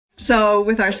So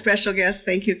with our special guests,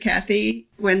 thank you, Kathy,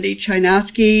 Wendy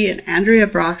Chynowski, and Andrea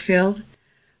Brockfield,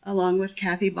 along with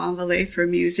Kathy Bonvalet for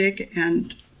music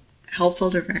and helpful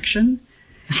direction,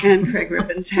 and Craig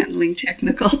Ribbons handling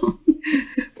technical.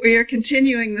 We are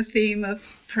continuing the theme of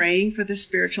praying for the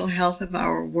spiritual health of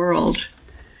our world.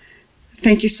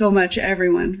 Thank you so much,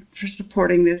 everyone, for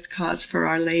supporting this cause for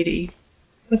Our Lady.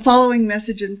 The following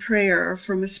message and prayer are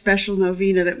from a special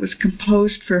novena that was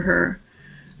composed for her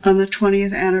on the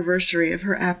 20th anniversary of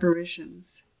her apparitions.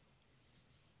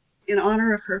 In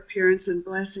honor of her appearance and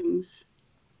blessings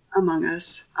among us,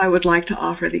 I would like to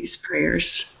offer these prayers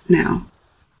now.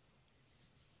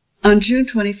 On June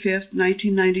 25th,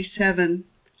 1997,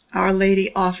 Our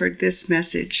Lady offered this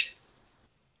message.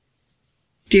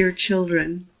 Dear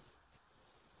children,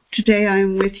 today I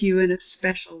am with you in a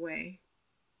special way,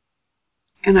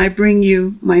 and I bring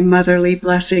you my motherly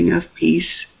blessing of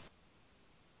peace.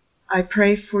 I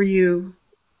pray for you,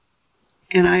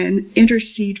 and I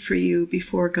intercede for you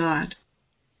before God,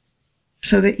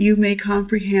 so that you may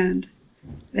comprehend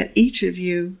that each of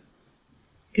you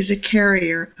is a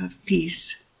carrier of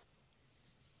peace.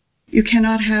 You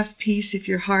cannot have peace if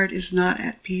your heart is not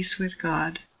at peace with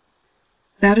God.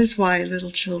 That is why,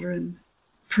 little children,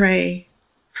 pray,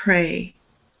 pray,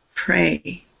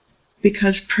 pray,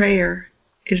 because prayer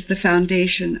is the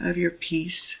foundation of your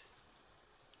peace.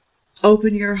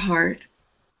 Open your heart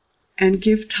and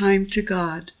give time to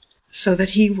God so that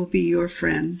He will be your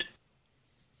friend.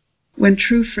 When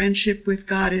true friendship with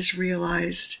God is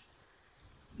realized,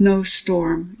 no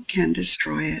storm can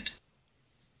destroy it.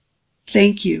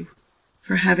 Thank you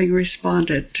for having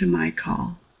responded to my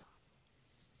call.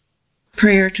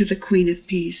 Prayer to the Queen of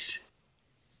Peace.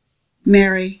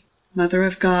 Mary, Mother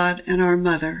of God and our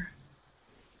Mother,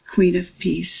 Queen of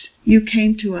Peace, you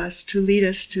came to us to lead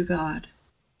us to God.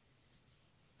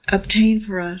 Obtain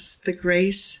for us the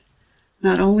grace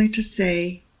not only to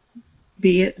say,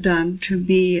 "Be it done to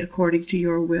me according to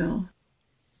your will,"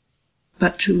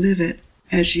 but to live it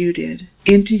as you did.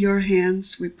 Into your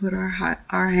hands we put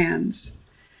our hands,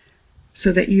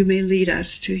 so that you may lead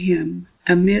us to Him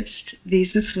amidst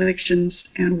these afflictions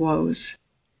and woes.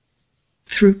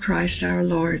 Through Christ our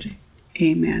Lord.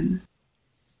 Amen.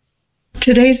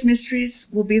 Today's mysteries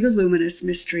will be the Luminous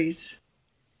mysteries.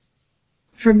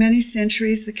 For many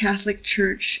centuries, the Catholic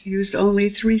Church used only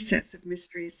 3 sets of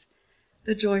mysteries: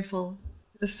 the joyful,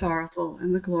 the sorrowful,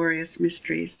 and the glorious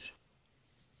mysteries.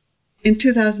 In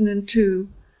 2002,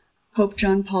 Pope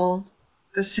John Paul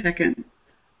II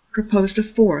proposed a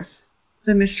 4th,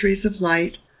 the mysteries of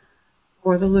light,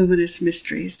 or the luminous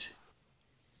mysteries.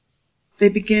 They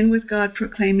begin with God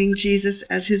proclaiming Jesus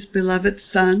as His beloved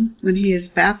Son when He is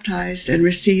baptized and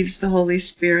receives the Holy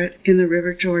Spirit in the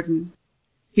River Jordan.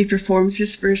 He performs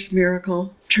His first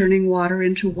miracle, turning water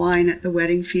into wine at the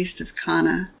wedding feast of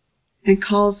Cana, and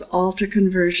calls all to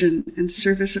conversion and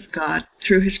service of God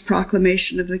through His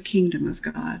proclamation of the kingdom of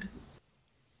God.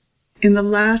 In the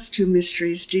last 2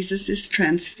 mysteries, Jesus is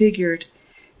transfigured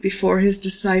before His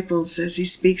disciples as He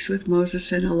speaks with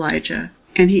Moses and Elijah,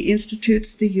 and He institutes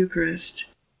the Eucharist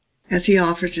as He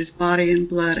offers His body and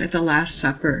blood at the Last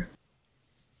Supper.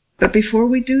 But before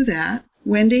we do that,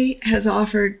 Wendy has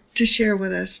offered to share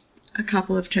with us a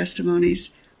couple of testimonies.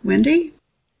 Wendy?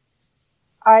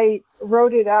 I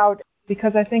wrote it out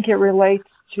because I think it relates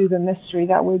to the mystery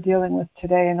that we're dealing with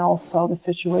today and also the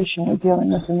situation we're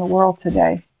dealing with in the world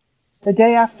today. The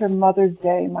day after Mother's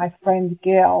Day, my friend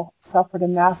Gail suffered a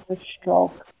massive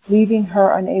stroke, leaving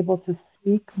her unable to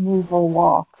speak, move, or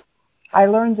walk. I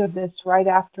learned of this right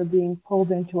after being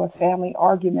pulled into a family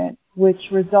argument,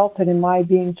 which resulted in my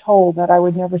being told that I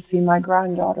would never see my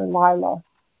granddaughter, Lila,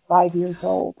 5 years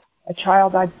old, a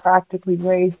child I'd practically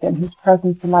raised and whose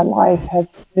presence in my life has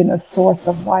been a source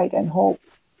of light and hope.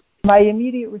 My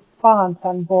immediate response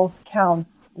on both counts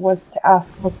was to ask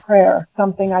for prayer,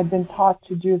 something I'd been taught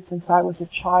to do since I was a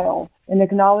child, in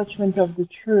acknowledgement of the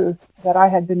truth that I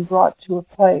had been brought to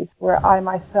a place where I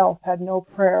myself had no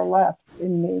prayer left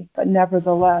in me, but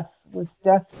nevertheless was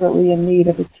desperately in need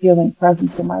of its healing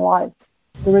presence in my life.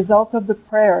 The result of the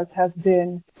prayers has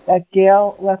been that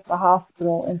Gail left the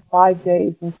hospital in 5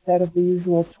 days instead of the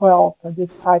usual 12 for this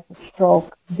type of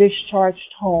stroke,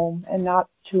 discharged home and not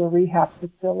to a rehab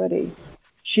facility.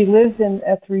 She lives in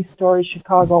a 3-story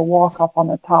Chicago walk-up on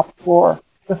the top floor.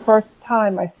 The first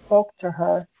time I spoke to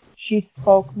her, she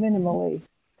spoke minimally,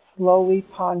 slowly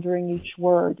pondering each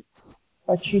word.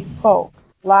 But she spoke.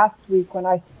 Last week when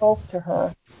I spoke to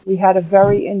her, we had a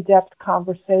very in-depth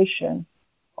conversation,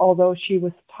 although she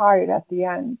was tired at the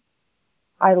end.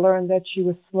 I learned that she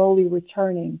was slowly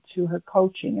returning to her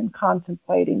coaching and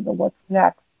contemplating the what's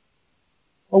next.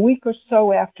 A week or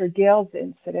so after Gail's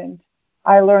incident,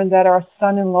 I learned that our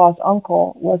son-in-law's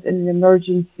uncle was in an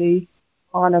emergency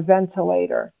on a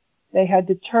ventilator. They had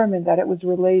determined that it was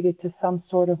related to some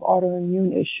sort of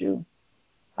autoimmune issue.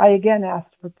 I again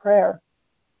asked for prayer.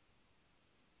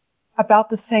 About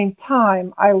the same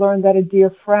time, I learned that a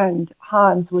dear friend,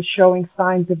 Hans, was showing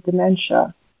signs of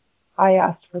dementia. I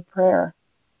asked for prayer.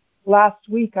 Last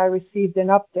week, I received an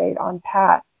update on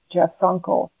Pat, Jeff's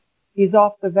uncle. He's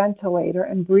off the ventilator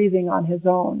and breathing on his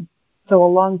own, so a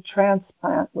lung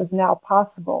transplant was now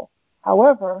possible.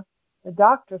 However, the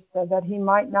doctor said that he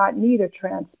might not need a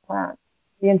transplant.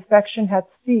 The infection had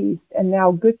ceased, and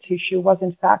now good tissue was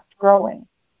in fact growing.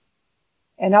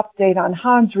 An update on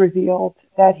Hans revealed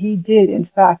that he did in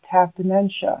fact have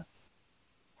dementia.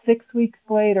 6 weeks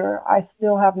later, I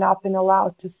still have not been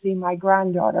allowed to see my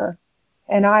granddaughter,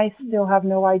 and I still have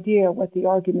no idea what the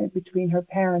argument between her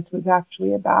parents was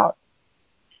actually about.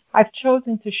 I've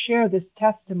chosen to share this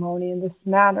testimony in this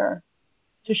manner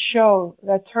to show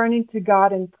that turning to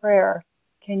God in prayer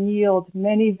can yield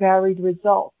many varied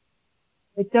results.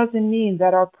 It doesn't mean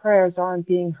that our prayers aren't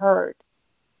being heard.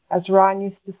 As Ron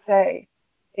used to say,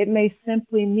 it may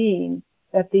simply mean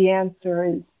that the answer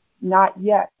is not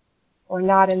yet, or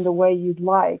not in the way you'd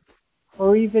like,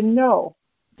 or even no.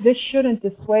 This shouldn't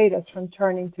dissuade us from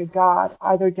turning to God,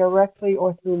 either directly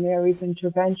or through Mary's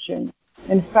intervention.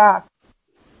 In fact,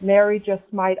 Mary just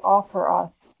might offer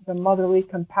us the motherly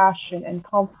compassion and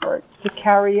comfort to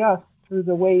carry us through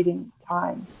the waiting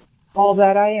time. All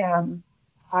that I am,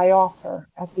 I offer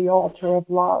at the altar of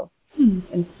love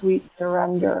and sweet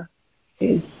surrender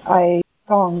is a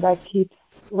song that keeps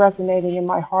resonating in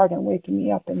my heart and waking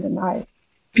me up in the night.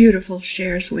 Beautiful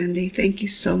shares, Wendy. Thank you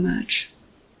so much.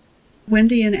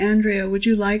 Wendy and Andrea, would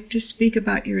you like to speak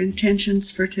about your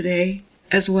intentions for today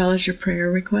as well as your prayer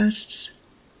requests?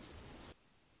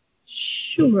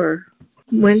 Sure.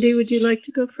 Wendy, would you like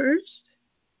to go first?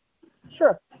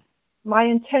 Sure. My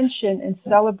intention in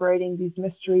celebrating these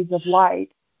mysteries of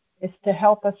light is to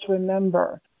help us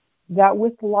remember that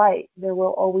with light there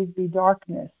will always be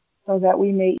darkness, so that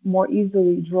we may more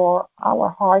easily draw our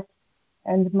hearts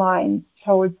and minds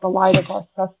towards the light of our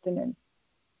sustenance.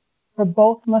 For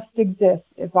both must exist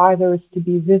if either is to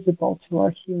be visible to our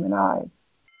human eyes.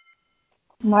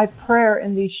 My prayer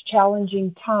in these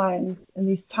challenging times, in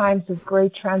these times of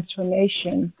great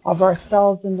transformation of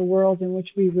ourselves and the world in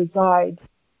which we reside,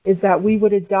 is that we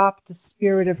would adopt a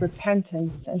spirit of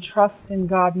repentance and trust in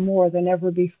God more than ever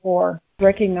before,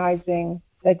 recognizing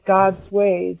that God's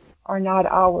ways are not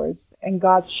ours and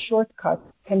God's shortcuts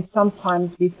can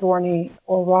sometimes be thorny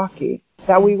or rocky,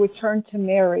 that we would turn to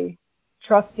Mary,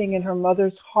 trusting in her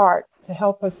mother's heart to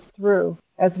help us through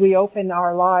as we open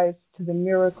our lives to the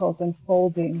miracles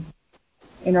unfolding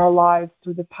in our lives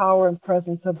through the power and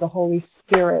presence of the Holy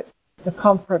Spirit, the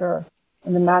Comforter,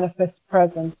 and the manifest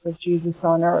presence of Jesus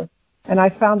on earth. And I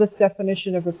found this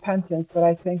definition of repentance that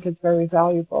I think is very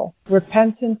valuable.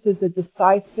 Repentance is a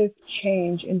decisive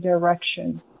change in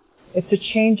direction. It's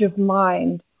a change of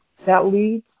mind that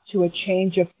leads to a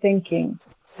change of thinking,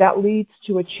 that leads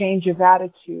to a change of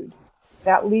attitude,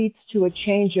 that leads to a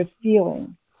change of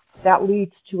feeling, that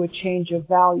leads to a change of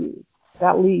values,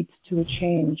 that leads to a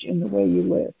change in the way you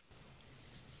live.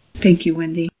 Thank you,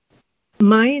 Wendy.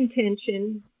 My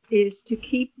intention is to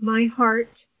keep my heart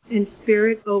and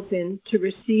spirit open to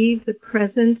receive the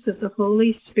presence of the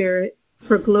Holy Spirit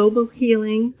for global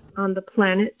healing on the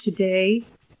planet today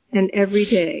and every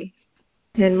day.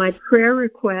 And my prayer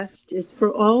request is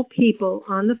for all people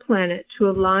on the planet to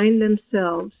align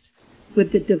themselves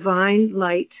with the divine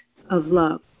light of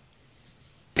love.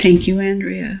 Thank you,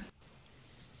 Andrea.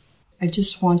 I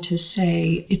just want to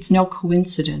say it's no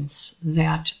coincidence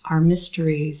that our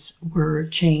mysteries were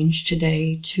changed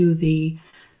today to the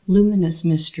Luminous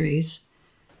mysteries.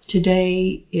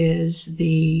 Today is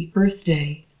the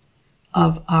birthday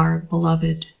of our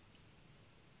beloved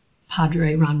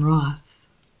Padre Ron Roth.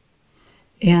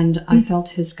 And I felt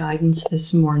his guidance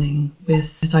this morning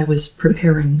as I was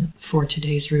preparing for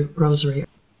today's Rosary.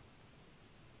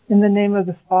 In the name of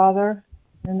the Father,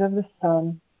 and of the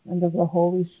Son, and of the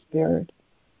Holy Spirit.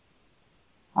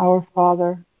 Our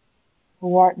Father,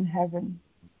 who art in heaven,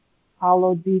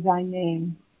 hallowed be thy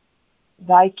name.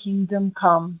 Thy kingdom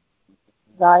come,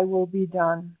 thy will be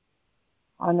done,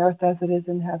 on earth as it is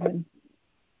in heaven.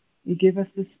 You give us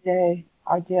this day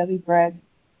our daily bread,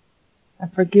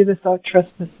 and forgive us our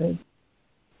trespasses,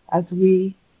 as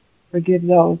we forgive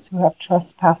those who have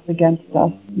trespassed against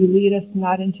us. You lead us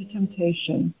not into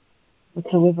temptation, but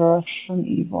deliver us from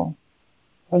evil.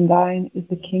 For thine is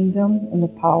the kingdom, and the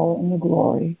power, and the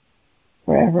glory,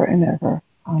 forever and ever.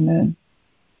 Amen.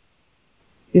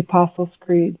 The Apostles'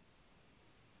 Creed.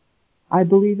 I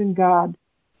believe in God,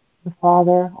 the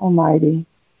Father Almighty,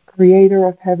 creator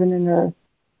of heaven and earth.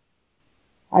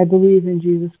 I believe in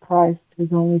Jesus Christ, his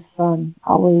only Son,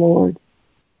 our Lord.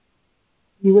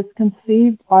 He was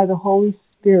conceived by the Holy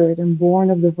Spirit and born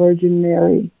of the Virgin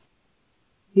Mary.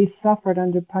 He suffered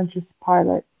under Pontius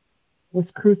Pilate, was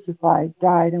crucified,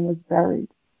 died, and was buried.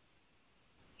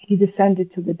 He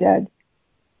descended to the dead.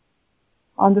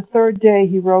 On the third day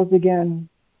he rose again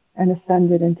and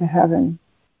ascended into heaven.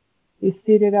 He is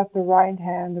seated at the right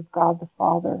hand of God the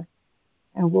Father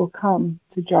and will come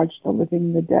to judge the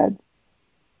living and the dead.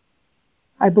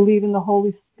 I believe in the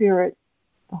Holy Spirit,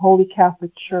 the Holy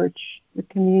Catholic Church, the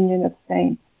communion of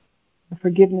saints, the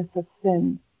forgiveness of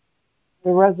sins,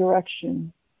 the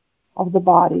resurrection of the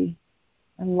body,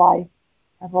 and life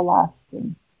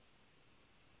everlasting.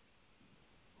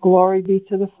 Glory be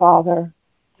to the Father,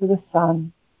 to the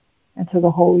Son, and to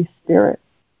the Holy Spirit.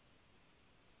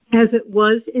 As it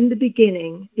was in the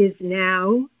beginning, is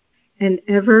now, and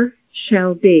ever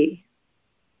shall be.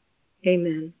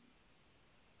 Amen.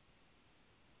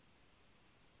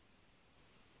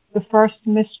 The first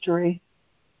mystery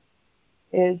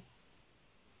is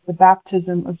the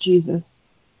baptism of Jesus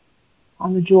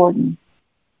on the Jordan.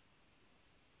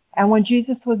 And when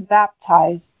Jesus was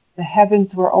baptized, the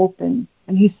heavens were opened,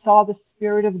 and he saw the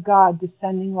Spirit of God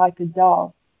descending like a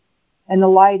dove and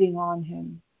alighting on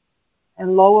him.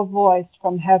 And lo, a voice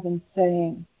from heaven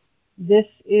saying, This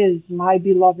is my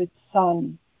beloved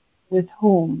Son, with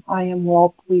whom I am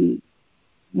well pleased.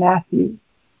 Matthew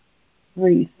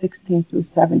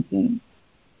 3:16-17.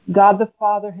 God the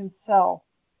Father himself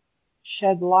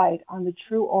shed light on the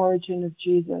true origin of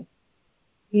Jesus.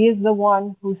 He is the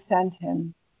one who sent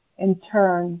him. In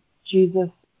turn, Jesus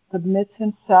submits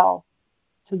himself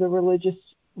to the religious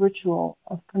ritual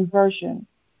of conversion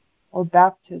or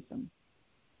baptism.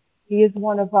 He is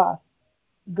one of us,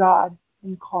 God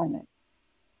incarnate.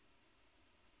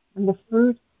 And the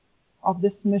fruit of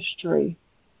this mystery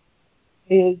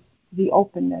is the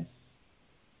openness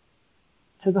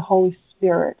to the Holy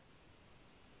Spirit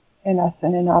in us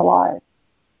and in our lives.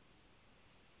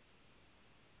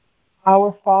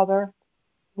 Our Father,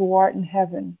 who art in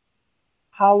heaven,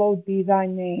 hallowed be thy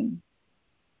name.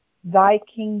 Thy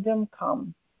kingdom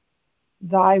come,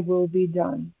 thy will be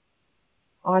done,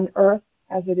 on earth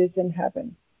as it is in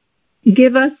heaven.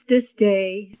 Give us this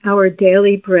day our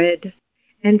daily bread,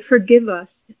 and forgive us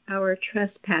our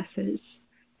trespasses,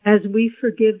 as we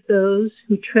forgive those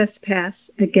who trespass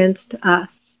against us.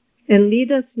 And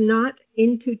lead us not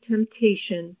into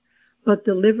temptation, but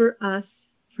deliver us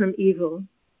from evil.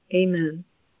 Amen.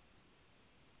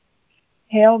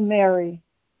 Hail Mary,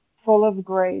 full of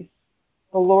grace,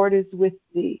 the Lord is with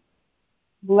thee.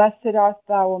 Blessed art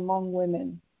thou among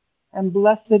women, and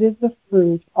blessed is the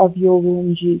fruit of your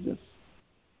womb, Jesus.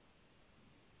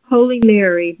 Holy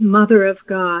Mary, Mother of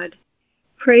God,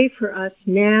 pray for us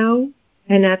now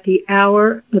and at the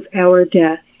hour of our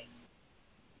death.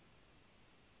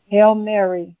 Hail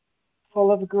Mary,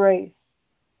 full of grace,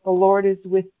 the Lord is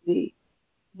with thee.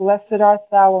 Blessed art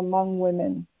thou among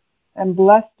women, and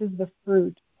blessed is the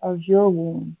fruit of your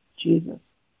womb, Jesus.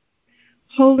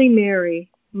 Holy Mary,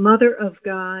 Mother of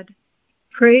God,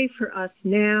 pray for us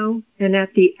now and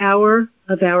at the hour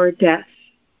of our death.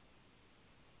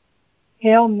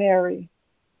 Hail Mary,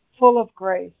 full of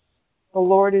grace, the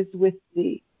Lord is with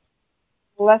thee.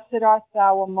 Blessed art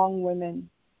thou among women,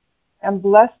 and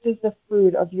blessed is the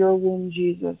fruit of your womb,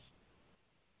 Jesus.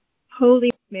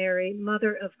 Holy Mary,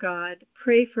 Mother of God,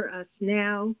 pray for us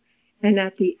now and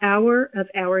at the hour of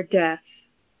our death.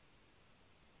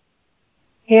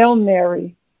 Hail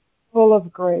Mary, full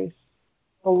of grace,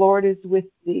 the Lord is with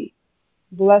thee.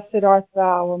 Blessed art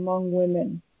thou among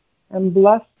women, and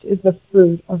blessed is the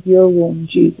fruit of your womb,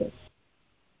 Jesus.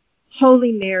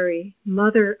 Holy Mary,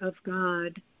 Mother of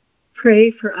God,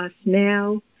 pray for us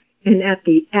now and at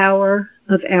the hour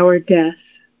of our death.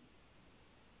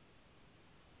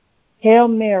 Hail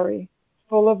Mary,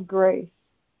 full of grace,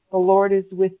 the Lord is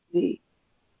with thee.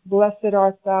 Blessed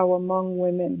art thou among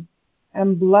women,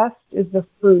 and blessed is the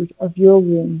fruit of your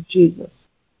womb, Jesus.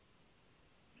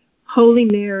 Holy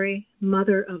Mary,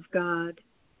 Mother of God,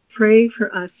 pray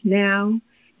for us now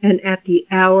and at the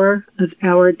hour of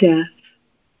our death.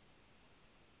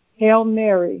 Hail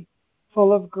Mary,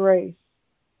 full of grace,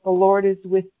 the Lord is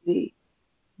with thee.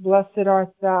 Blessed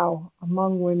art thou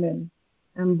among women,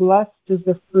 and blessed is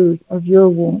the fruit of your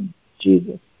womb,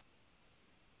 Jesus.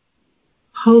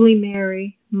 Holy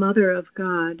Mary, Mother of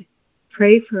God,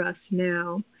 pray for us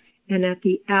now and at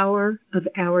the hour of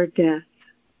our death.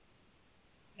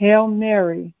 Hail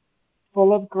Mary,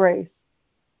 full of grace,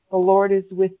 the Lord is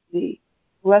with thee.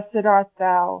 Blessed art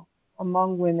thou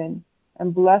among women,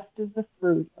 and blessed is the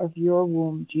fruit of your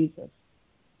womb, Jesus.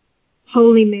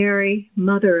 Holy Mary,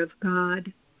 Mother of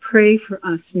God, pray for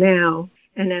us now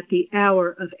and at the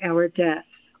hour of our death.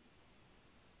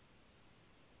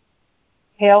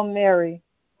 Hail Mary,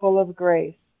 full of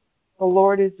grace, the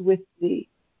Lord is with thee.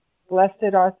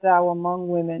 Blessed art thou among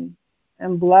women,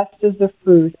 and blessed is the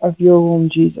fruit of your womb,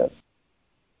 Jesus.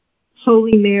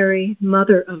 Holy Mary,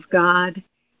 Mother of God,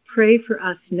 pray for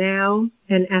us now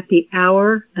and at the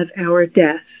hour of our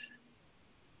death.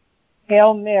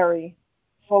 Hail Mary,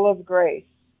 full of grace,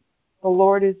 the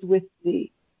Lord is with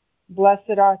thee.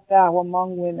 Blessed art thou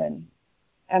among women,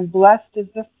 and blessed is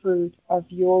the fruit of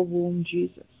your womb,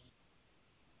 Jesus.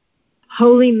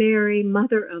 Holy Mary,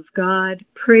 Mother of God,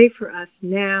 pray for us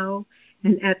now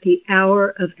and at the hour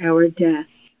of our death.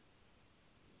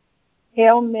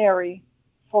 Hail Mary,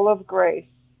 full of grace,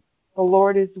 the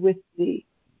Lord is with thee.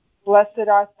 Blessed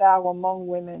art thou among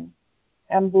women,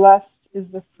 and blessed is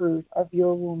the fruit of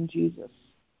your womb, Jesus.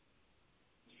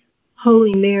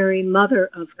 Holy Mary, Mother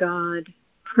of God,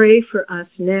 pray for us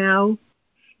now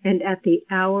and at the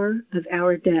hour of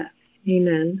our death.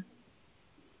 Amen.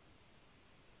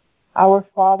 Our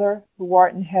Father, who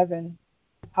art in heaven,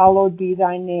 hallowed be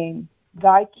thy name.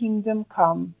 Thy kingdom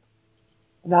come,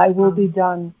 thy will be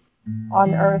done,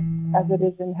 on earth as it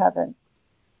is in heaven.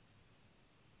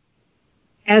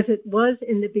 As it was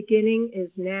in the beginning, is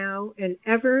now, and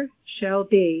ever shall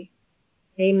be.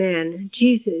 Amen.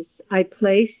 Jesus, I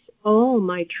place all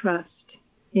my trust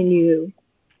in you.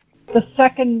 The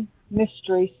second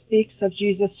mystery speaks of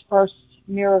Jesus' first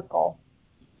miracle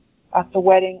at the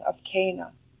wedding of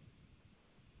Cana.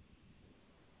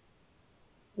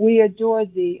 We adore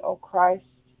thee, O Christ,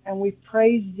 and we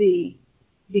praise thee,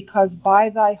 because by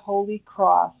thy holy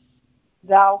cross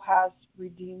thou hast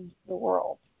redeemed the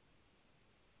world.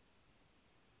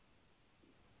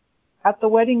 At the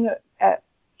wedding at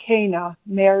Cana,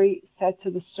 Mary said to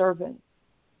the servant,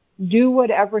 "Do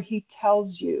whatever he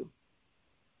tells you."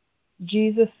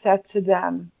 Jesus said to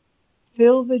them,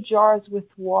 "Fill the jars with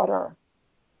water,"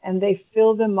 and they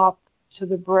filled them up to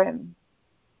the brim.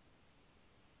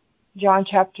 John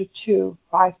chapter 2,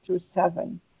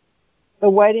 5-7. The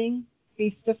wedding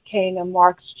feast of Cana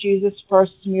marks Jesus'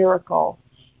 first miracle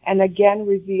and again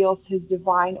reveals his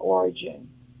divine origin.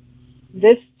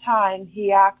 This time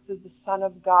he acts as the Son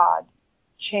of God,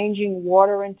 changing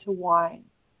water into wine.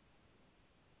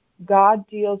 God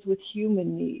deals with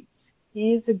human needs.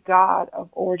 He is a God of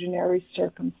ordinary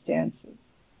circumstances.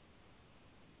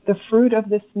 The fruit of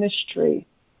this mystery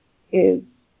is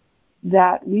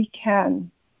that we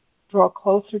can draw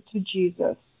closer to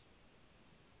Jesus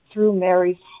through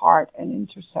Mary's heart and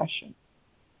intercession.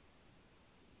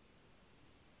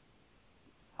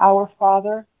 Our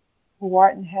Father, who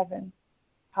art in heaven,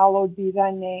 hallowed be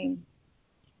thy name.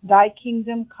 Thy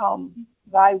kingdom come,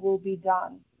 thy will be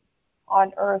done,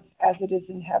 on earth as it is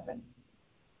in heaven.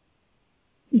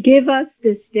 Give us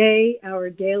this day our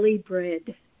daily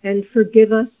bread, and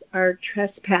forgive us our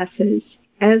trespasses,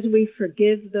 as we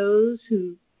forgive those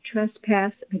who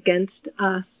trespass against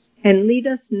us. And lead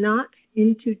us not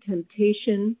into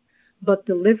temptation, but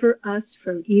deliver us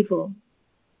from evil.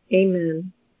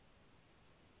 Amen.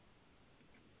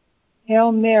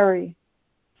 Hail Mary,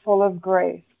 full of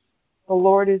grace, the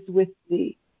Lord is with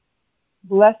thee.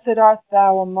 Blessed art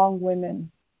thou among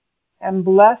women, and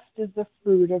blessed is the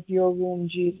fruit of your womb,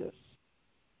 Jesus.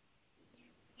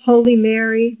 Holy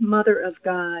Mary, Mother of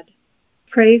God,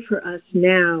 pray for us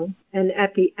now and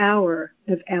at the hour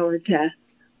of our death.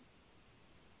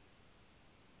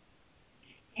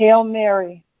 Hail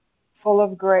Mary, full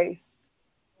of grace,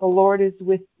 the Lord is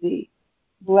with thee.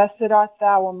 Blessed art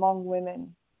thou among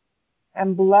women,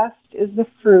 and blessed is the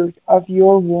fruit of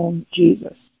your womb,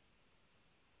 Jesus.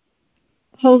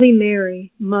 Holy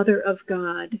Mary, Mother of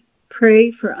God,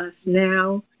 pray for us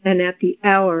now and at the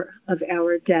hour of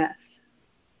our death.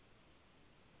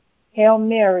 Hail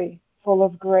Mary, full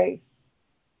of grace,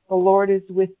 the Lord is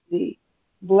with thee.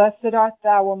 Blessed art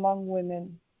thou among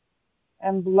women,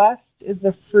 and blessed is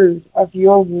the fruit of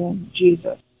your womb,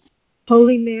 Jesus.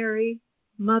 Holy Mary,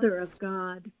 Mother of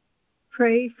God,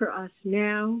 pray for us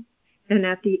now and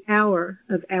at the hour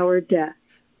of our death.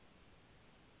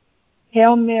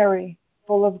 Hail Mary,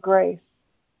 full of grace,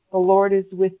 the Lord is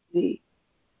with thee.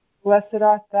 Blessed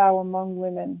art thou among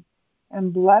women,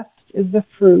 and blessed is the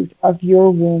fruit of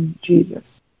your womb, Jesus.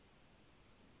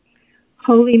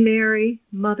 Holy Mary,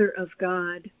 Mother of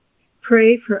God,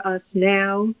 pray for us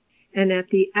now and at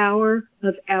the hour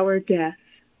of our death.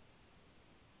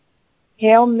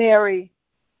 Hail Mary,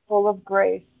 full of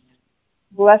grace,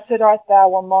 Blessed art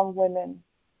thou among women,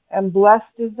 and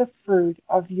blessed is the fruit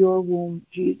of your womb,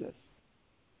 Jesus.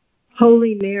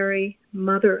 Holy Mary,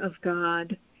 Mother of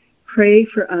God, pray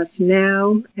for us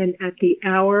now and at the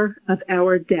hour of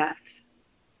our death.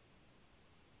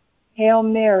 Hail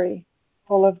Mary,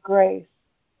 full of grace,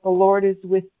 the Lord is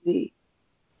with thee.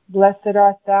 Blessed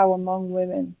art thou among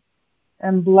women,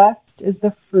 and blessed is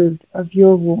the fruit of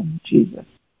your womb, Jesus.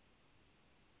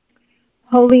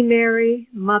 Holy Mary,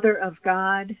 Mother of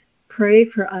God, pray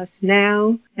for us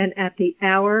now and at the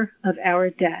hour of our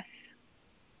death.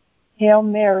 Hail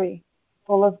Mary,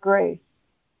 full of grace,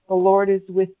 the Lord is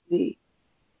with thee.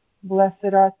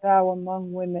 Blessed art thou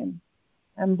among women,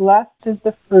 and blessed is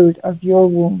the fruit of your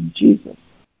womb, Jesus.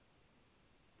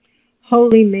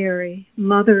 Holy Mary,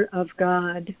 Mother of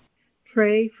God,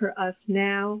 pray for us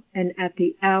now and at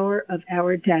the hour of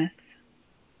our death.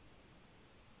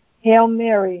 Hail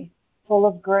Mary, full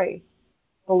of grace,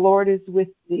 the Lord is with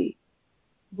thee.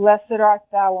 Blessed art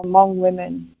thou among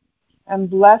women, and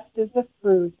blessed is the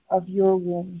fruit of your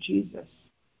womb, Jesus.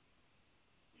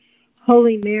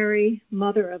 Holy Mary,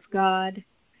 Mother of God,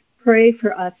 pray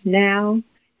for us now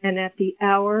and at the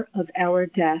hour of our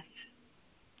death.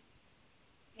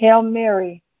 Hail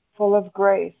Mary, full of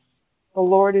grace, the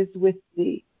Lord is with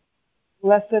thee.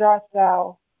 Blessed art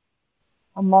thou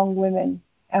among women,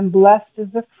 and blessed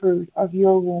is the fruit of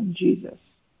your womb, Jesus.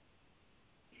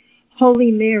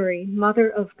 Holy Mary, Mother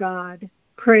of God,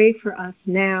 pray for us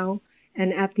now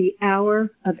and at the hour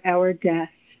of our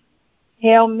death.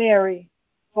 Hail Mary,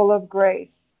 full of grace,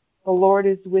 the Lord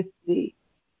is with thee.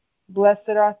 Blessed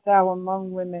art thou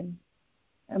among women,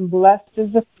 and blessed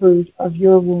is the fruit of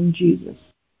your womb, Jesus.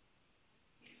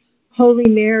 Holy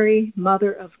Mary,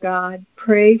 Mother of God,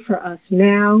 pray for us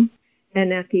now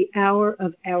and at the hour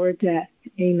of our death.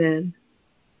 Amen.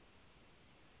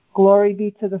 Glory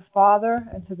be to the Father,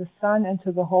 and to the Son, and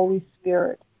to the Holy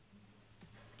Spirit.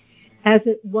 As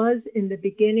it was in the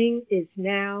beginning, is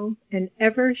now, and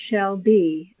ever shall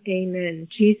be. Amen.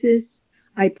 Jesus,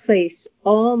 I place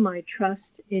all my trust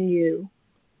in you.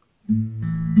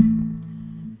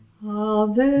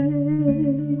 Ave,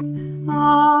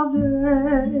 Ave,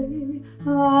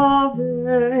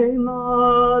 Ave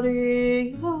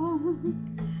Maria.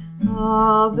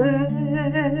 Ave,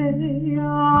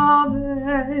 Ave,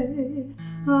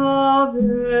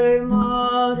 Ave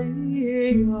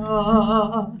Maria.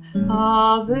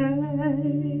 Ave,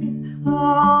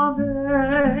 Ave,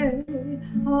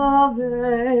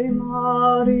 Ave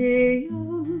Maria.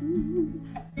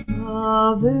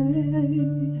 Ave,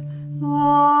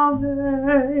 Ave,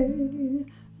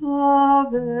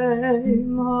 Ave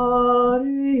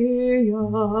Maria.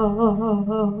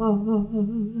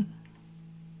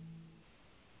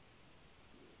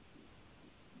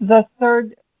 The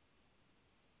third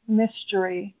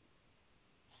mystery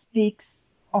speaks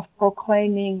of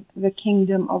proclaiming the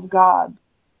kingdom of God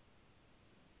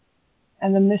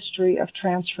and the mystery of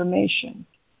transformation.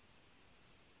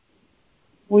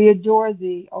 We adore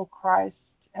thee, O Christ,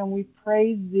 and we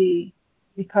praise thee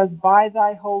because by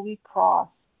thy holy cross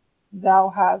thou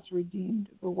hast redeemed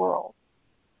the world.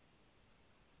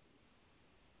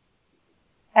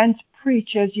 And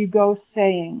preach as you go,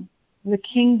 saying, the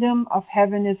kingdom of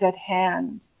heaven is at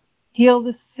hand. Heal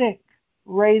the sick,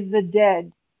 raise the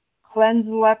dead, cleanse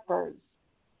lepers,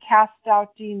 cast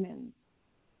out demons.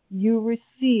 You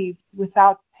received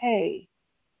without pay,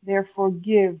 therefore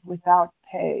give without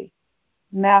pay.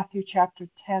 Matthew chapter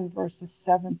 10, verses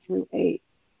 7 through 8.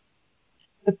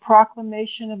 The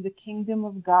proclamation of the kingdom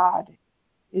of God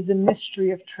is a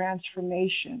mystery of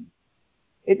transformation.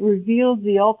 It reveals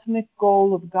the ultimate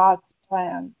goal of God's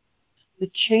plan,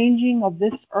 the changing of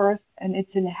this earth and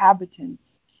its inhabitants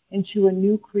into a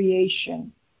new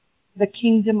creation, the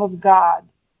kingdom of God.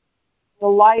 The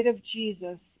light of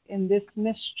Jesus in this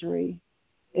mystery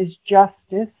is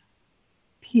justice,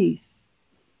 peace,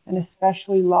 and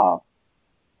especially love.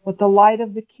 But the light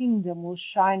of the kingdom will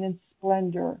shine in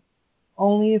splendor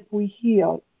only if we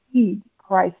heed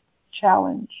Christ's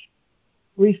challenge.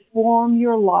 Reform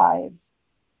your lives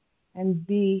and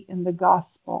be in the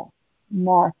gospel.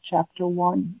 Mark chapter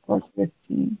 1, verse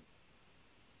 15.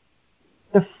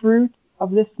 The fruit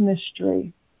of this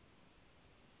mystery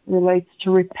relates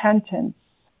to repentance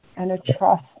and a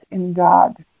trust in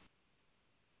God.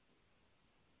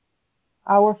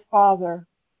 Our Father,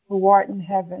 who art in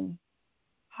heaven,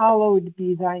 hallowed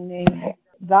be thy name.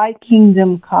 Thy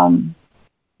kingdom come,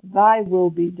 thy will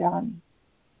be done,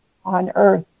 on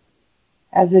earth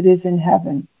as it is in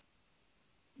heaven.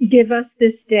 Give us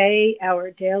this day our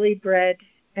daily bread,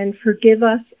 and forgive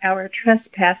us our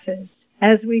trespasses,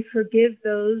 as we forgive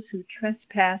those who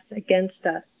trespass against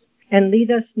us. and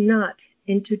lead us not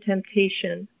into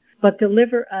temptation, but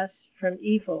deliver us from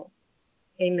evil.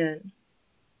 Amen.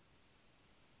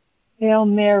 Hail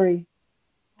Mary,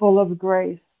 full of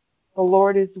grace, the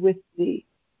Lord is with thee.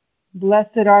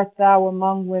 Blessed art thou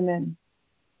among women,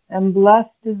 and blessed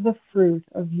is the fruit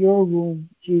of your womb,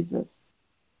 Jesus.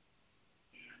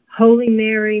 Holy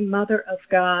Mary, Mother of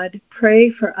God, pray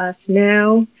for us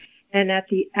now and at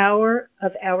the hour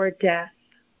of our death.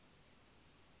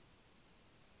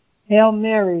 Hail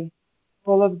Mary,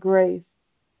 full of grace,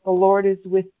 the Lord is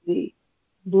with thee.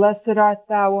 Blessed art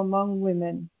thou among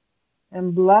women,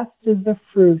 and blessed is the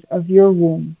fruit of your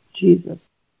womb, Jesus.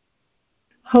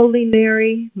 Holy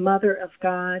Mary, Mother of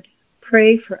God,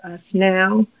 pray for us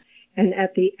now and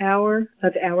at the hour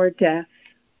of our death.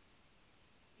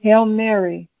 Hail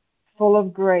Mary, full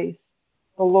of grace,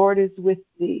 the Lord is with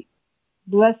thee.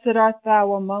 Blessed art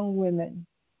thou among women,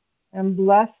 and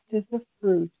blessed is the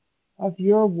fruit of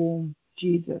your womb,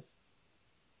 Jesus.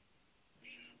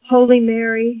 Holy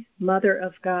Mary, Mother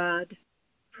of God,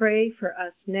 pray for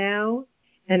us now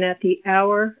and at the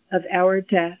hour of our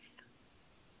death.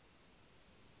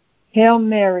 Hail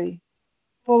Mary,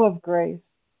 full of grace,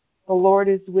 the Lord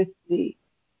is with thee.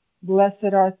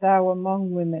 Blessed art thou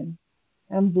among women,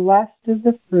 and blessed is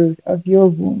the fruit of your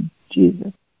womb,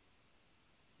 Jesus.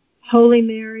 Holy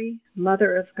Mary,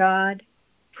 Mother of God,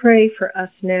 pray for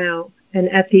us now and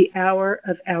at the hour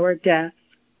of our death.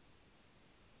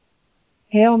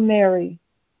 Hail Mary,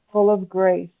 full of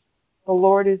grace, the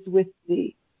Lord is with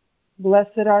thee.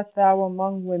 Blessed art thou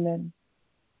among women,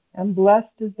 and blessed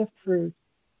is the fruit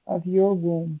of your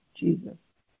womb, Jesus.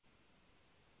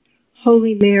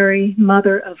 Holy Mary,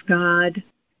 Mother of God,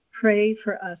 pray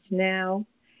for us now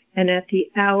and at the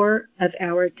hour of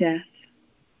our death.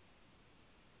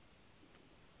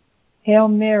 Hail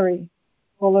Mary,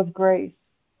 full of grace,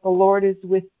 the Lord is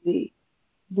with thee.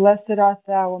 Blessed art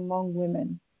thou among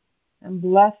women, and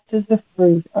blessed is the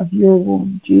fruit of your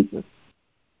womb, Jesus.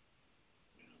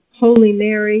 Holy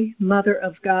Mary, Mother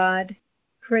of God,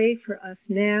 pray for us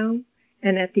now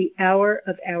and at the hour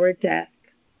of our death.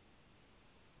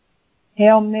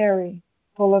 Hail Mary,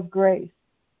 full of grace,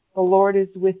 the Lord is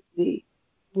with thee.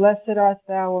 Blessed art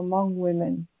thou among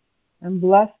women, and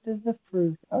blessed is the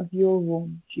fruit of your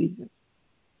womb, Jesus.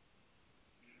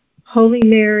 Holy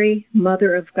Mary,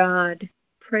 Mother of God,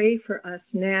 pray for us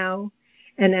now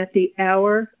and at the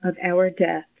hour of our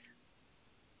death.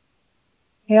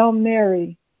 Hail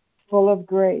Mary, full of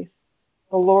grace,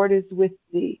 the Lord is with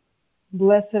thee.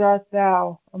 Blessed art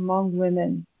thou among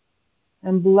women,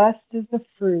 and blessed is the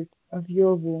fruit of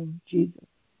your womb, Jesus.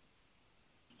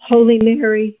 Holy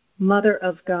Mary, Mother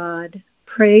of God,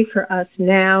 pray for us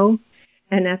now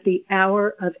and at the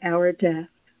hour of our death.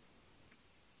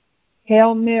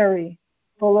 Hail Mary,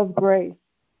 full of grace,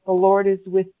 the Lord is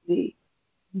with thee.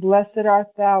 Blessed art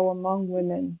thou among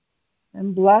women,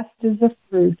 and blessed is the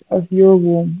fruit of your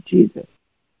womb, Jesus.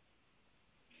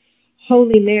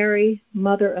 Holy Mary,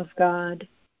 Mother of God,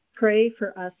 pray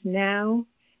for us now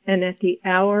and at the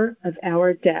hour of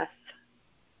our death.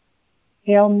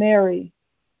 Hail Mary,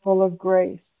 full of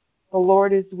grace, the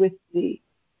Lord is with thee.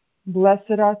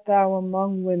 Blessed art thou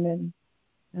among women,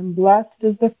 and blessed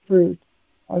is the fruit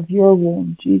of your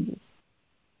womb, Jesus.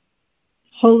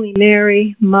 Holy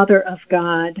Mary, Mother of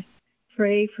God,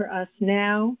 pray for us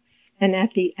now and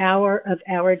at the hour of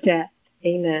our death.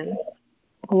 Amen.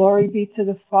 Glory be to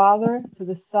the Father, to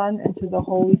the Son, and to the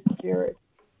Holy Spirit.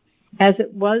 As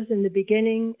it was in the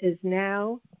beginning, is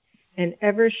now, and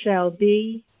ever shall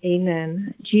be.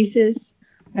 Amen. Jesus,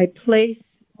 I place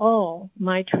all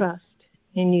my trust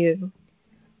in you.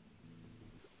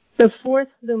 The fourth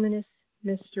luminous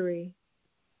mystery.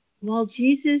 While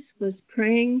Jesus was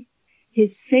praying, his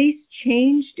face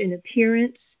changed in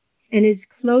appearance, and his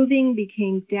clothing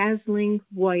became dazzling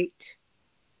white.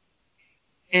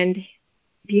 And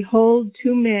behold,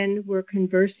 two men were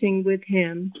conversing with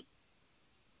him,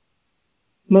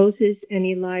 Moses and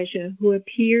Elijah, who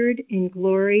appeared in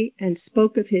glory and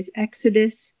spoke of his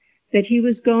exodus that he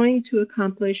was going to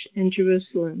accomplish in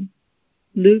Jerusalem.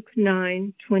 Luke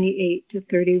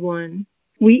 9:28-31.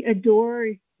 We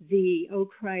adore thee, O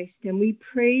Christ, and we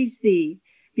praise thee,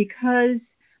 because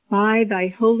by thy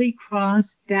holy cross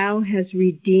thou hast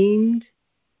redeemed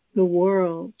the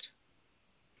world.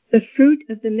 The fruit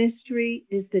of the mystery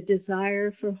is the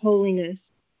desire for holiness.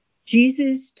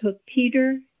 Jesus took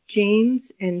Peter, James,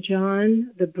 and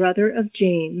John, the brother of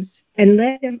James, and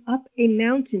led them up a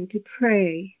mountain to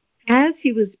pray. As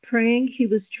he was praying, he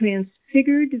was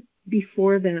transfigured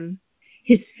before them.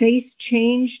 His face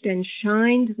changed and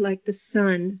shined like the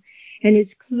sun, and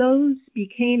his clothes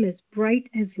became as bright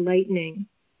as lightning.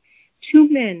 Two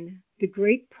men, the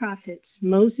great prophets,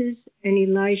 Moses and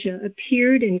Elijah,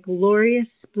 appeared in glorious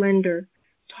splendor,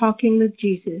 talking with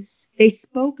Jesus. They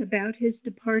spoke about his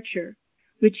departure,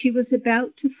 which he was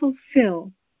about to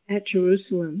fulfill at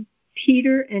Jerusalem.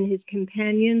 Peter and his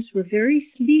companions were very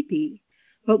sleepy,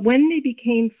 but when they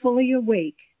became fully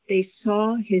awake, they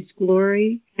saw his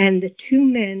glory and the two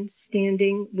men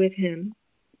standing with him.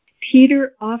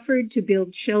 Peter offered to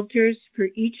build shelters for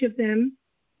each of them,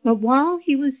 but while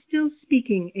he was still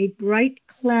speaking, a bright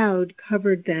cloud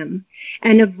covered them,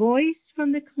 and a voice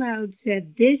from the cloud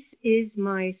said, "This is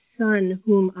my Son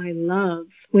whom I love.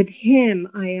 With him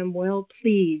I am well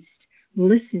pleased.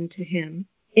 Listen to him."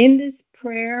 In this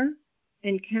prayer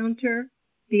encounter,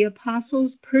 the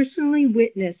apostles personally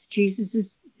witnessed Jesus'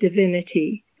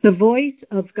 divinity. The voice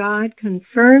of God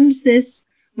confirms this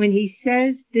when he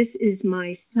says, "This is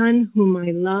my Son whom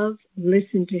I love.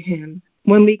 Listen to him."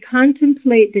 When we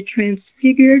contemplate the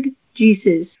transfigured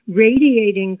Jesus,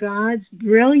 radiating God's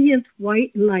brilliant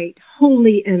white light,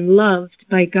 holy and loved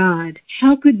by God,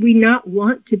 how could we not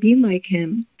want to be like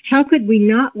him? How could we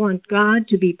not want God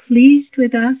to be pleased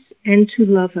with us and to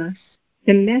love us?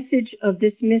 The message of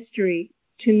this mystery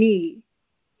to me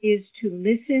is to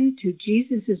listen to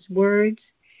Jesus' words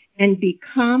and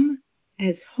become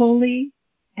as holy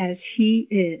as he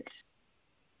is.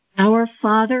 Our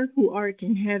Father who art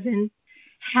in heaven,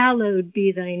 hallowed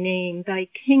be thy name. Thy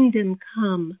kingdom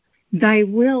come. Thy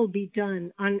will be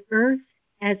done on earth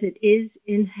as it is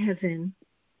in heaven.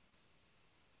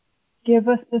 Give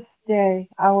us this day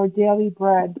our daily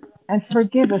bread, and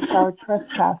forgive us our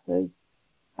trespasses,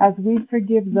 as we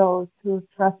forgive those who have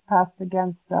trespassed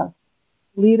against us.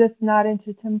 Lead us not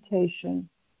into temptation,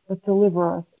 but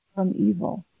deliver us from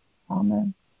evil.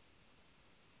 Amen.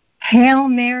 Hail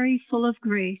Mary, full of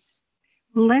grace,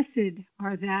 blessed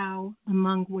art thou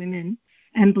among women,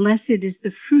 and blessed is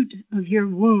the fruit of your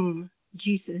womb,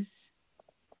 Jesus.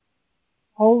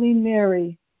 Holy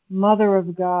Mary, Mother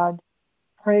of God,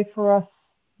 pray for us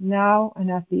now and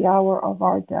at the hour of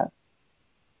our death.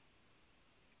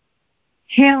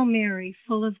 Hail Mary,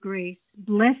 full of grace,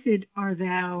 blessed art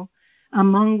thou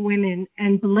among women,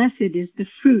 and blessed is the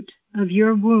fruit of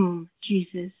your womb,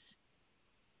 Jesus.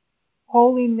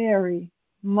 Holy Mary,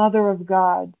 Mother of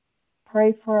God,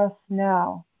 pray for us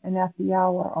now and at the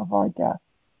hour of our death.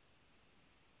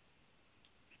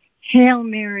 Hail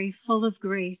Mary, full of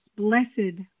grace,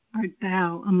 blessed art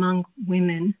thou among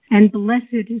women, and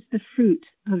blessed is the fruit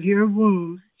of your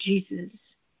womb, Jesus.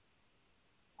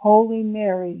 Holy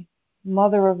Mary,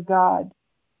 Mother of God,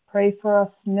 pray for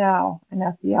us now and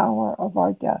at the hour of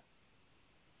our death.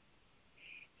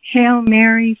 Hail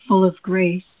Mary, full of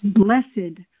grace,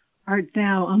 blessed art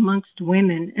thou amongst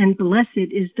women, and blessed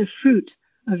is the fruit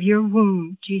of your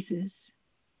womb, Jesus.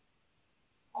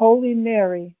 Holy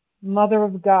Mary, Mother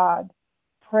of God,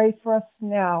 pray for us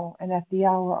now and at the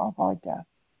hour of our death.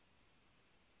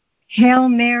 Hail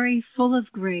Mary, full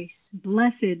of grace,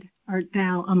 blessed art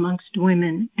thou amongst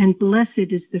women, and blessed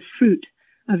is the fruit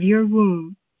of your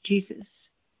womb, Jesus.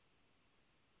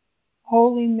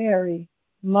 Holy Mary,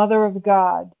 Mother of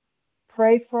God,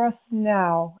 pray for us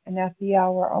now and at the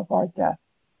hour of our death.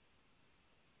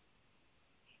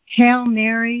 Hail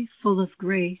Mary, full of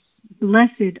grace,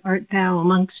 blessed art thou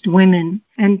amongst women,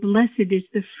 and blessed is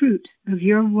the fruit of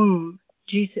your womb,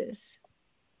 Jesus.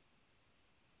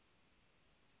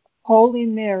 Holy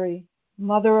Mary,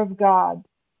 Mother of God,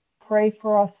 pray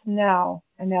for us now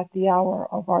and at the hour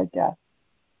of our death.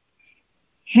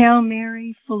 Hail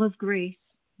Mary, full of grace,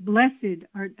 blessed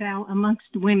art thou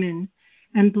amongst women,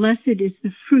 and blessed is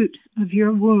the fruit of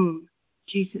your womb,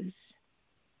 Jesus.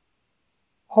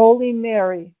 Holy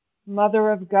Mary,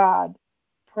 Mother of God,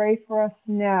 pray for us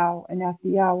now and at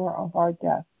the hour of our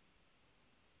death.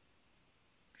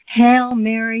 Hail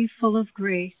Mary, full of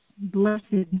grace,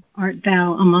 blessed art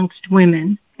thou amongst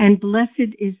women, and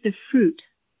blessed is the fruit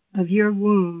of your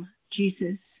womb,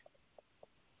 Jesus.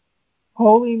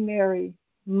 Holy Mary,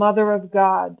 Mother of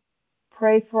God,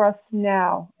 pray for us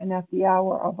now and at the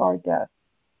hour of our death.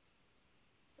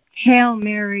 Hail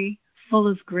Mary, full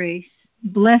of grace,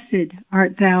 blessed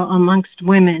art thou amongst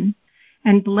women,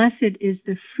 and blessed is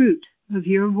the fruit of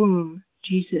your womb,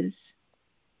 Jesus.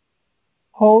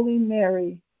 Holy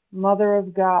Mary, Mother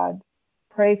of God,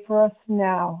 pray for us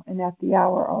now and at the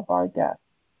hour of our death.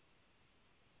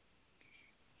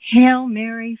 Hail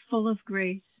Mary, full of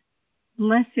grace,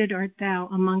 blessed art thou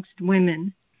amongst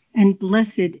women, and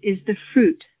blessed is the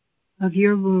fruit of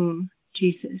your womb,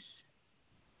 Jesus.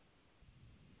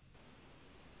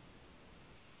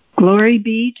 Glory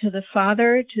be to the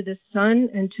Father, to the Son,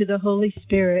 and to the Holy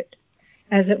Spirit,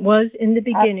 as it was in the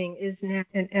beginning, is now,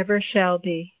 and ever shall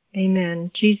be,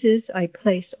 Amen. Jesus, I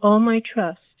place all my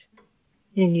trust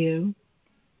in you.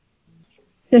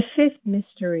 The fifth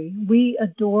mystery, we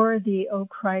adore thee, O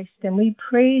Christ, and we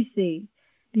praise thee,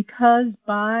 because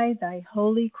by thy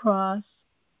holy cross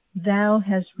thou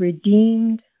hast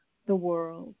redeemed the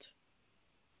world.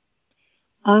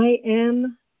 I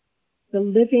am the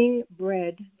living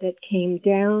bread that came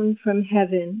down from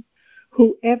heaven.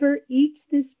 Whoever eats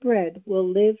this bread will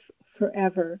live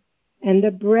forever, and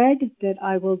the bread that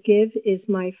I will give is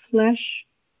my flesh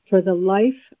for the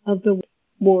life of the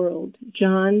world.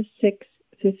 John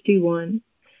 6:51.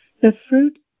 The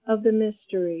fruit of the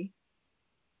mystery,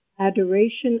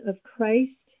 adoration of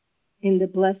Christ in the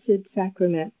Blessed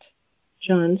Sacrament.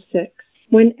 John 6.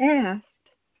 When asked,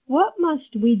 what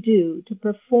must we do to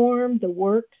perform the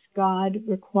works God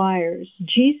requires?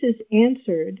 Jesus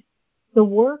answered, the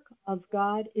work of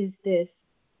God is this,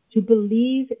 to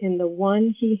believe in the one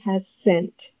he has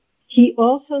sent. He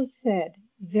also said,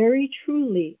 very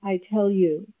truly I tell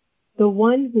you, the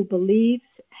one who believes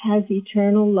has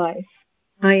eternal life.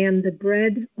 I am the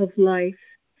bread of life.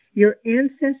 Your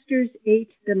ancestors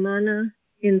ate the manna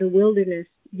in the wilderness,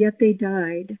 yet they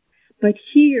died. But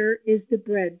here is the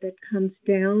bread that comes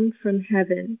down from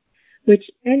heaven,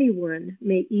 which anyone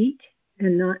may eat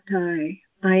and not die.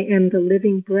 I am the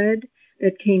living bread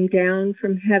that came down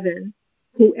from heaven.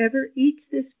 Whoever eats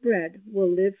this bread will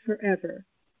live forever.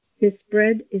 This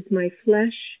bread is my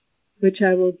flesh, which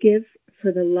I will give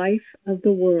for the life of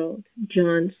the world.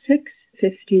 John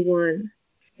 6:51.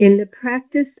 In the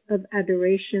practice of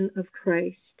adoration of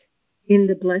Christ, in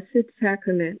the Blessed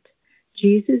Sacrament,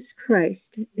 Jesus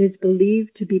Christ is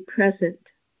believed to be present,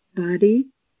 body,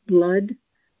 blood,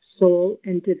 soul,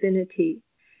 and divinity,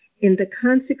 in the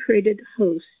consecrated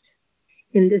host.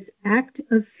 In this act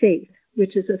of faith,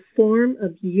 which is a form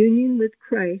of union with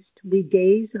Christ, we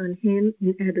gaze on him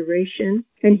in adoration,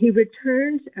 and he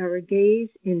returns our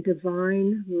gaze in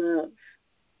divine love.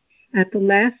 At the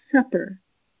Last Supper,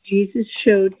 Jesus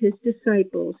showed his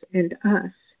disciples and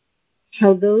us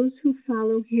how those who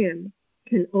follow him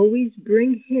can always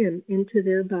bring him into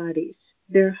their bodies,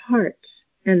 their hearts,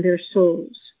 and their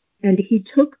souls. And he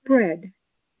took bread,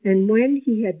 and when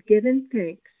he had given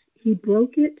thanks, he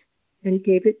broke it and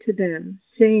gave it to them,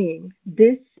 saying,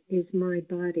 this is my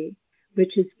body,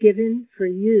 which is given for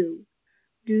you.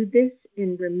 Do this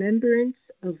in remembrance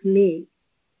of me.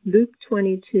 Luke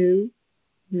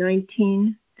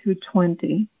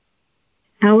 22:19-20.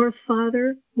 Our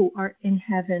Father, who art in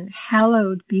heaven,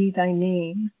 hallowed be thy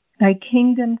name. Thy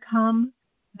kingdom come,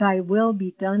 thy will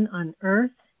be done on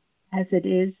earth as it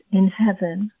is in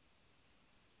heaven.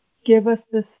 Give us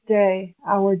this day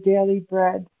our daily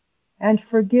bread, and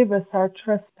forgive us our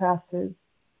trespasses,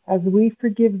 as we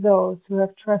forgive those who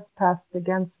have trespassed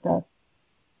against us.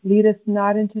 Lead us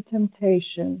not into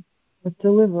temptation, but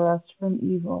deliver us from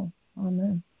evil.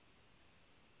 Amen.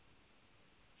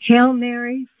 Hail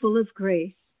Mary, full of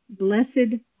grace,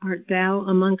 blessed art thou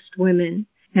amongst women,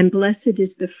 and blessed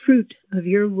is the fruit of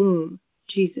your womb,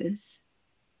 Jesus.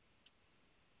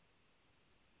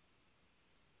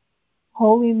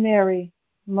 Holy Mary,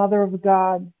 Mother of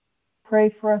God, pray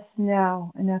for us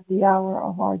now and at the hour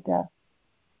of our death.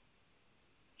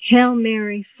 Hail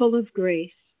Mary, full of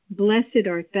grace, blessed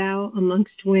art thou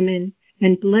amongst women,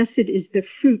 and blessed is the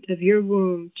fruit of your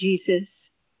womb, Jesus.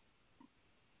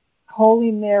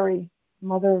 Holy Mary,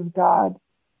 Mother of God,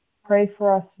 pray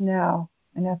for us now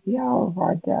and at the hour of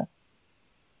our death.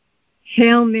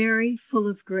 Hail Mary, full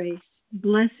of grace,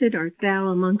 blessed art thou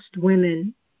amongst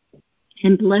women,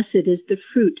 and blessed is the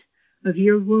fruit of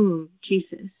your womb,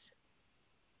 Jesus.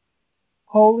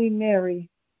 Holy Mary,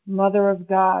 Mother of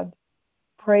God,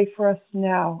 pray for us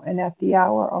now and at the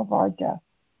hour of our death.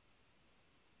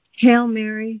 Hail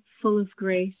Mary, full of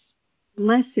grace,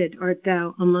 blessed art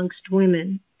thou amongst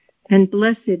women, and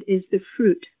blessed is the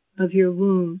fruit of your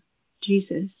womb,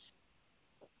 Jesus.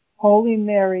 Holy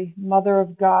Mary, Mother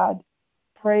of God,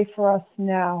 pray for us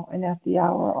now and at the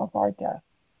hour of our death.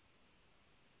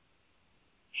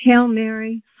 Hail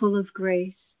Mary, full of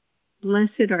grace,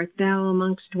 blessed art thou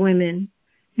amongst women,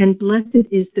 and blessed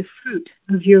is the fruit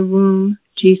of your womb,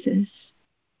 Jesus.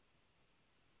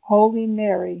 Holy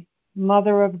Mary,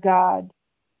 Mother of God,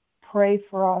 pray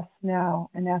for us now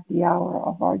and at the hour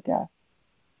of our death.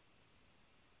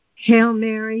 Hail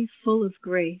Mary, full of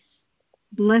grace,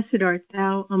 blessed art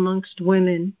thou amongst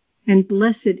women, and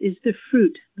blessed is the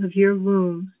fruit of your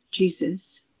womb, Jesus.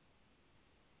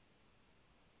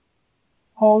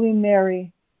 Holy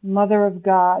Mary, Mother of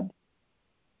God,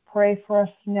 pray for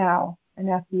us now and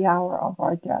at the hour of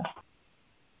our death.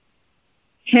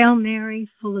 Hail Mary,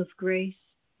 full of grace,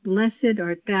 blessed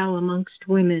art thou amongst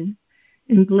women,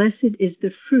 and blessed is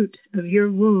the fruit of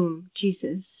your womb,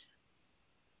 Jesus.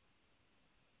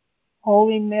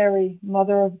 Holy Mary,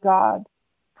 Mother of God,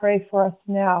 pray for us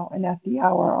now and at the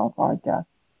hour of our death.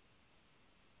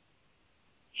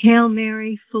 Hail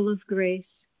Mary, full of grace,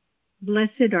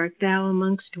 blessed art thou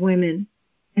amongst women,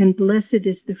 and blessed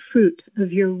is the fruit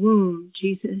of your womb,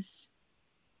 Jesus.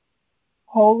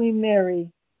 Holy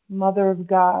Mary, Mother of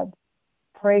God,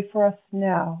 pray for us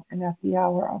now and at the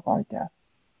hour of our death.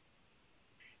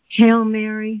 Hail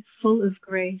Mary, full of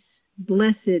grace,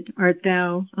 blessed art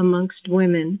thou amongst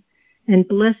women, and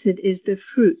blessed is the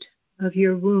fruit of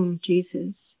your womb,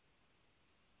 Jesus.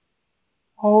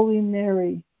 Holy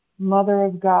Mary, Mother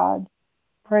of God,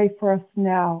 pray for us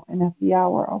now and at the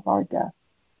hour of our death.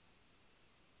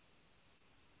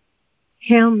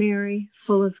 Hail Mary,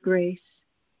 full of grace,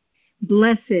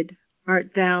 blessed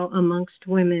art thou amongst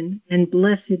women, and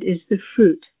blessed is the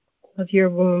fruit of your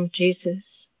womb, Jesus.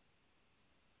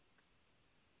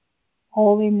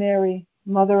 Holy Mary,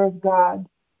 Mother of God,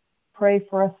 pray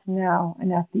for us now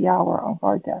and at the hour of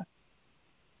our death.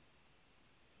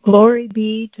 Glory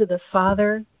be to the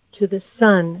Father, to the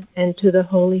Son, and to the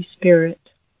Holy Spirit.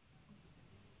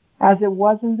 As it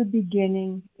was in the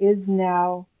beginning, is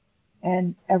now,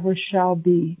 and ever shall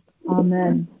be.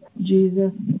 Amen.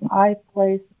 Jesus, I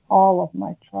place all of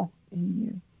my trust in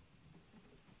you.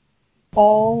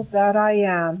 All that I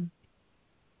am,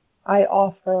 I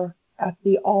offer at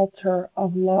the altar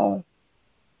of love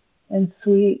and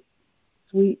sweet,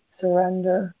 sweet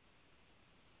surrender.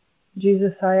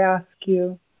 Jesus, I ask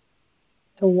you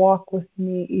to walk with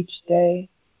me each day.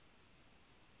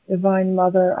 Divine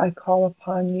Mother, I call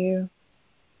upon you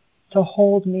to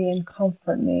hold me and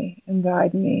comfort me and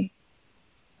guide me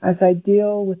as I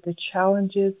deal with the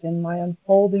challenges in my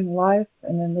unfolding life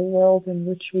and in the world in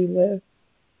which we live.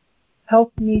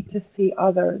 Help me to see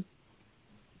others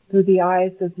through the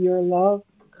eyes of your love,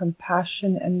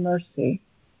 compassion, and mercy.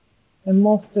 And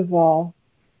most of all,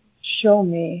 show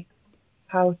me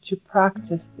how to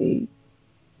practice these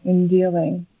in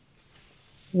dealing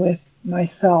with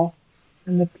myself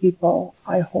and the people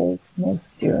I hold most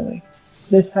dearly.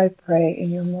 This I pray in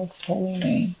your most holy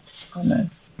name.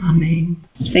 Amen. Amen.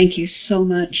 Thank you so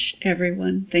much,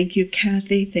 everyone. Thank you,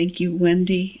 Kathy. Thank you,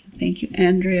 Wendy. Thank you,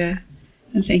 Andrea.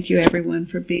 And thank you, everyone,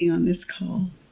 for being on this call.